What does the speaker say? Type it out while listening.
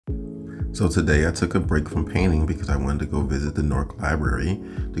So today I took a break from painting because I wanted to go visit the Newark Library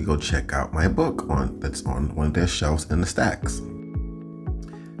to go check out my book that's on one of their shelves in the stacks.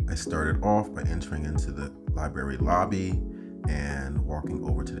 I started off by entering into the library lobby and walking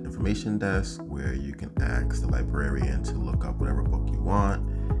over to the information desk where you can ask the librarian to look up whatever book you want.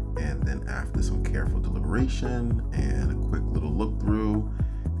 And then after some careful deliberation and a quick little look through,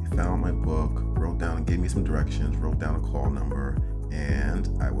 they found my book, wrote down and gave me some directions, wrote down a call number, and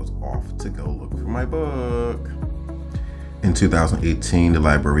I was off to go look for my book. In 2018, the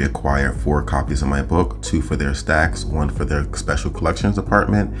library acquired 4 copies of my book, 2 for their stacks, 1 for their special collections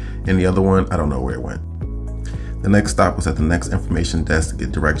department, and the other one, I don't know where it went. The next stop was at the next information desk to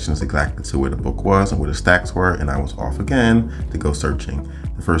get directions exactly to where the book was and where the stacks were, and I was off again to go searching.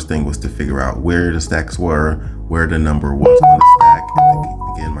 The first thing was to figure out where the stacks were, where the number was on the stack, and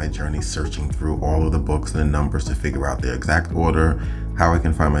to begin my journey searching through all of the books and the numbers to figure out their exact order, how I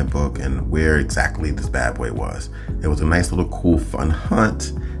can find my book, and where exactly this bad boy was. It was a nice little cool fun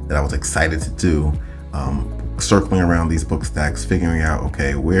hunt that I was excited to do. Circling around these book stacks, figuring out,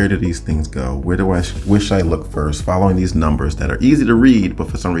 okay, where do these things go? Where do I wish I looked first? Following these numbers that are easy to read, but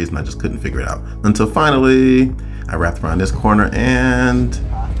for some reason I just couldn't figure it out. Until finally, I wrapped around this corner and... Check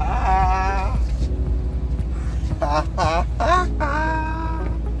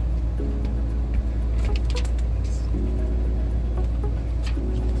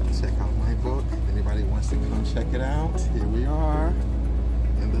out my book. If anybody wants to come check it out, here we are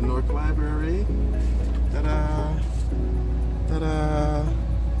in the Newark Library. Ta-da! Ta-da!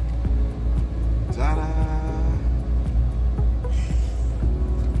 Ta-da!